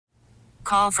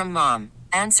Call from mom.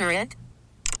 Answer it.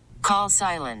 Call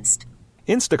silenced.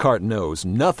 Instacart knows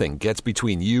nothing gets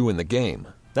between you and the game.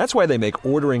 That's why they make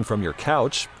ordering from your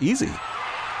couch easy.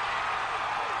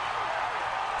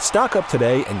 Stock up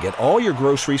today and get all your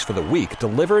groceries for the week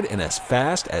delivered in as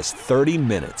fast as 30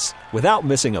 minutes without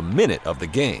missing a minute of the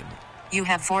game. You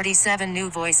have 47 new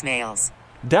voicemails.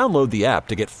 Download the app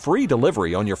to get free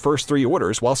delivery on your first 3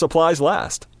 orders while supplies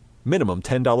last. Minimum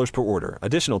 $10 per order.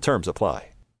 Additional terms apply.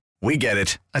 We get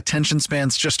it. Attention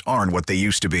spans just aren't what they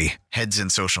used to be. Heads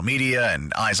in social media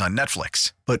and eyes on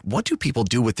Netflix. But what do people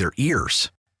do with their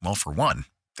ears? Well, for one,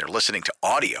 they're listening to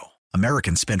audio.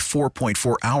 Americans spend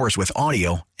 4.4 hours with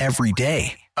audio every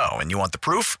day. Oh, and you want the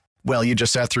proof? Well, you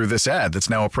just sat through this ad that's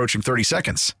now approaching 30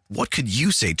 seconds. What could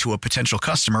you say to a potential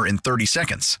customer in 30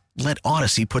 seconds? Let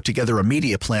Odyssey put together a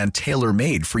media plan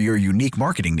tailor-made for your unique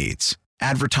marketing needs.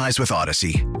 Advertise with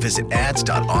Odyssey. Visit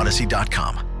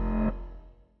ads.odyssey.com.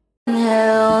 Bret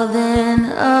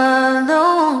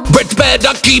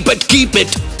better keep it.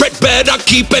 Bret better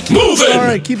keep it moving. All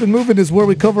right, Keep It Moving is where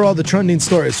we cover all the trending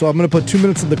stories. So I'm going to put 2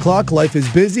 minutes on the clock. Life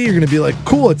is busy. You're going to be like,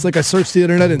 cool. It's like I searched the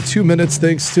internet in 2 minutes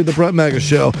thanks to the Bret Mega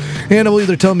Show. And it will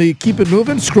either tell me, keep it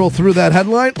moving, scroll through that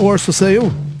headline, or she'll say,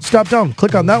 oh, stop down,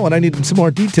 click on that one. I need some more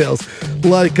details.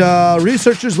 Like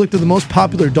researchers looked at the most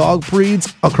popular dog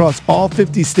breeds across all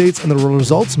 50 states, and the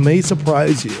results may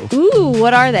surprise you. Ooh,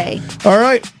 what are they? All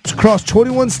right, it's across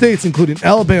 21 states, including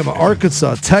Alabama,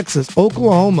 Arkansas, Texas,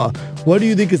 Oklahoma. What do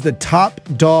you think is the top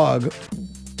dog?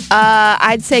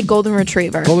 I'd say golden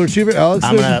retriever. Golden retriever, Alex?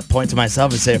 I'm going to point to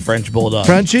myself and say a French bulldog.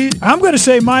 Frenchie? I'm going to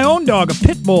say my own dog, a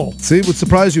pit bull. See, it would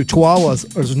surprise you.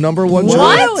 Chihuahuas are number one choice.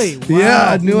 Really? Wow. Yeah,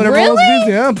 I knew it. Everyone was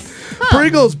busy. Yeah.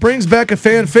 Pringles brings back a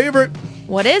fan favorite.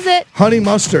 What is it? Honey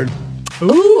mustard.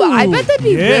 Ooh, I bet that'd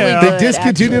be really good. They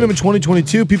discontinued them in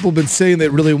 2022. People have been saying they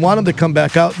really want them to come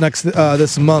back out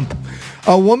this month.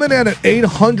 A woman had an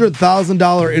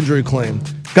 $800,000 injury claim.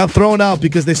 Got thrown out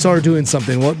because they saw her doing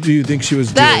something. What do you think she was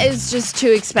doing? That is just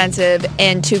too expensive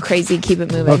and too crazy. Keep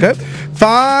it moving. Okay.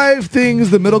 5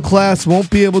 things the middle class won't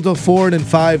be able to afford in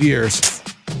 5 years.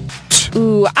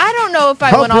 Ooh, I don't know if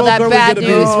I want all that bad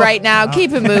news right now.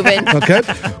 Keep it moving. Okay.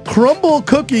 Crumble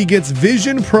Cookie gets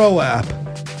Vision Pro app.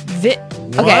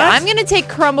 Okay, I'm going to take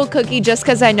Crumble Cookie just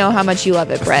because I know how much you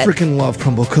love it, Bret. I freaking love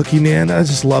Crumble Cookie, man. I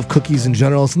just love cookies in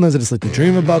general. Sometimes I just like to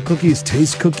dream about cookies,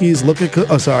 taste cookies, look at cookies.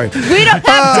 Oh, sorry. We don't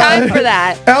have time for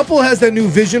that. Apple has that new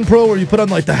Vision Pro where you put on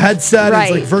like the headset.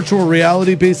 Right. It's like virtual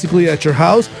reality basically at your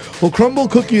house. Well, Crumble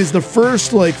Cookie is the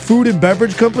first like food and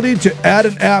beverage company to add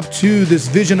an app to this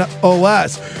Vision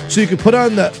OS. So you can put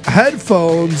on the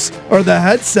headphones or the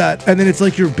headset and then it's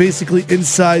like you're basically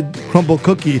inside Crumble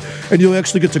Cookie and you'll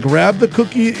actually get to grab the cookie,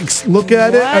 look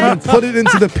at it, and then put it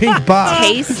into the pink box.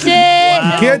 Taste it?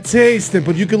 You can't taste it,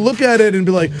 but you can look at it and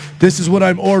be like, this is what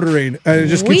I'm ordering. And it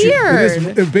just gets you,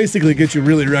 it basically gets you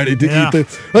really ready to eat the,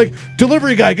 like,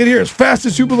 delivery guy, get here as fast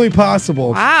as humanly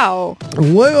possible. Wow.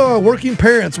 Working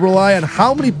parents rely on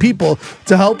how many people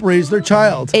to help raise their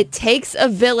child? It takes a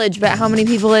village, but how many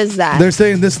people is that? They're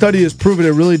saying this study has proven it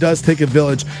really does take a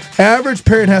village. Average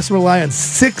parent has to rely on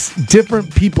 6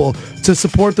 different people to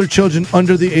support their children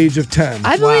under the age of 10.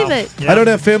 I believe it. I don't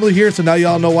have family here, so now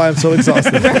y'all know why I'm so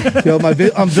exhausted.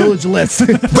 I'm village-less.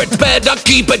 Bret better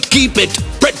keep it.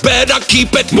 Bret better keep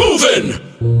it moving.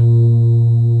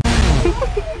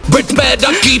 Bret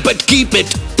better keep it.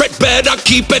 Bret better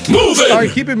keep it moving. All right,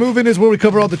 Keep It Moving is where we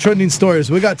cover all the trending stories.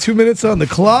 We got 2 minutes on the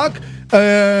clock,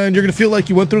 and you're going to feel like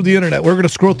you went through the internet. We're going to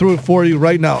scroll through it for you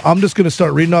right now. I'm just going to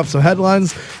start reading off some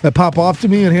headlines that pop off to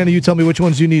me, and Hannah, you tell me which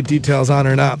ones you need details on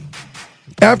or not.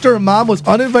 After a mom was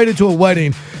uninvited to a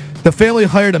wedding, the family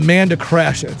hired a man to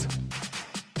crash it.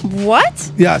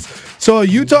 What? Yes. So a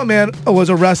Utah man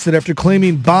was arrested after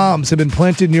claiming bombs had been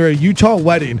planted near a Utah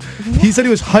wedding. He said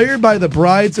he was hired by the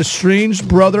bride's estranged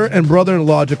brother and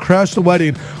brother-in-law to crash the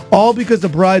wedding, all because the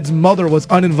bride's mother was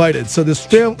uninvited. So this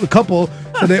couple,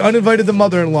 so they uninvited the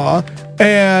mother-in-law,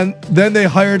 and then they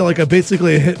hired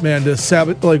basically a hitman to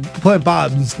plant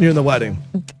bombs near the wedding.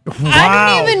 Wow.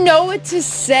 I don't even know what to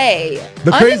say.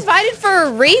 Uninvited for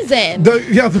a reason.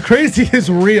 The crazy is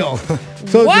real.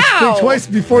 So just think twice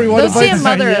before you want to invite the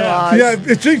mother-in-law. Yeah,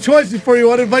 think twice before you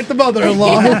want to invite the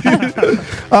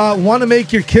mother-in-law. Want to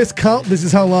make your kiss count? This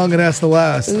is how long it has to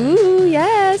last. Ooh,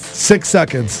 yes. 6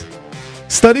 seconds.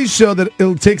 Studies show that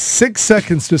it'll take 6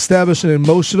 seconds to establish an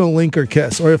emotional link or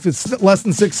kiss. Or if it's less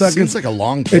than 6 seconds. Seems like a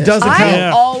long kiss. It doesn't count.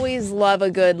 I always love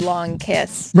a good long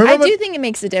kiss. I do think it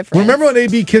makes a difference. Remember when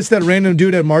AB kissed that random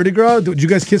dude at Mardi Gras? Did you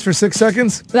guys kiss for 6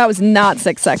 seconds? That was not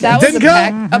 6 seconds. That was a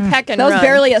peck and That was run.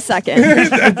 barely a second.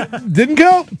 Didn't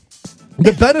count?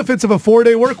 The benefits of a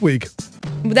 4-day work week.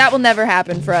 That will never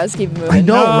happen for us. Keep it moving. I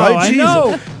know, right? I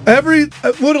know.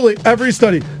 Literally every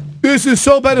study. This is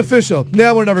so beneficial.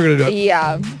 Now we're never going to do it.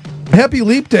 Yeah. Happy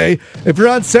Leap Day. If you're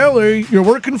on salary, you're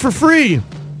working for free.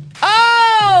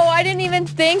 Oh, I didn't even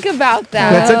think about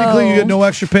that. Yeah, technically, you get no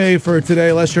extra pay for today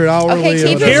unless you're hourly. Okay,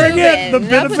 keep it Here moving. again, the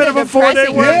benefit of a 4-day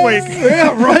work week.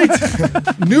 Yeah,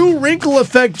 right. New wrinkle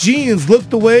effect jeans look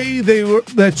the way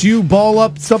that you ball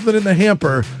up something in the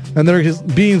hamper, and they're just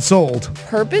being sold.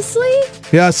 Purposely?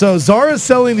 Yeah, so Zara's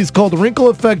selling these called wrinkle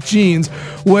effect jeans,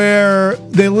 where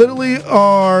they literally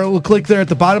look like they're at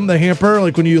the bottom of the hamper,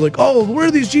 like when you oh, where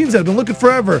are these jeans at? I've been looking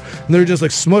forever, and they're just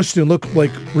smushed and look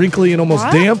like wrinkly and almost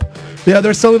damp. Yeah,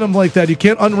 they're selling them like that. You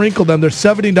can't unwrinkle them. They're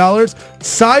 $70.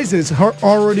 Sizes are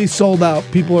already sold out.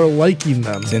 People are liking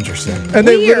them. It's interesting. And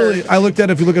they literally, I looked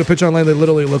at it, if you look at a picture online, they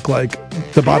literally look like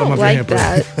the bottom of your hamper.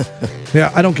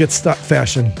 Yeah, I don't get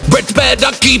fashion. Brett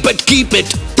better keep it.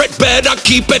 Brett better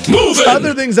keep it moving.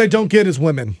 Other things I don't get is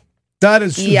women. That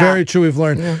is very true, we've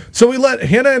learned. Yeah. So we let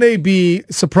Hannah and AB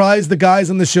surprise the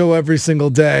guys on the show every single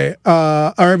day,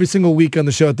 or every single week on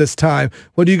the show at this time.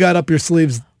 What do you got up your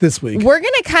sleeves this week? We're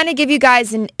going to kind of give you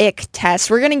guys an ick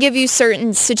test. We're going to give you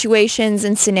certain situations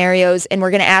and scenarios, and we're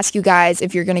going to ask you guys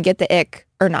if you're going to get the ick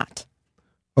or not.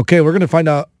 Okay, we're going to find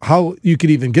out how you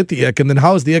could even get the ick, and then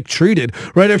how is the ick treated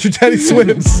right after Teddy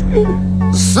swims.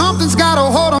 Something's got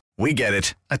a hold on. We get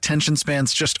it. Attention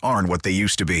spans just aren't what they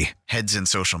used to be. Heads in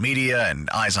social media and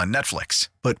eyes on Netflix.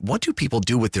 But what do people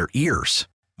do with their ears?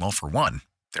 Well, for one,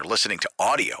 they're listening to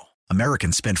audio.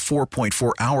 Americans spend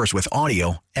 4.4 hours with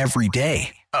audio every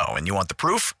day. Oh, and you want the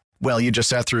proof? Well, you just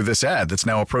sat through this ad that's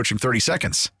now approaching 30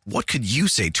 seconds. What could you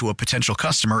say to a potential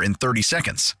customer in 30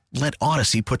 seconds? Let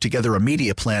Odyssey put together a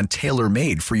media plan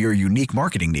tailor-made for your unique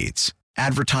marketing needs.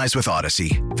 Advertise with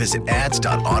Odyssey. Visit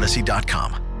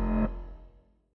ads.odyssey.com.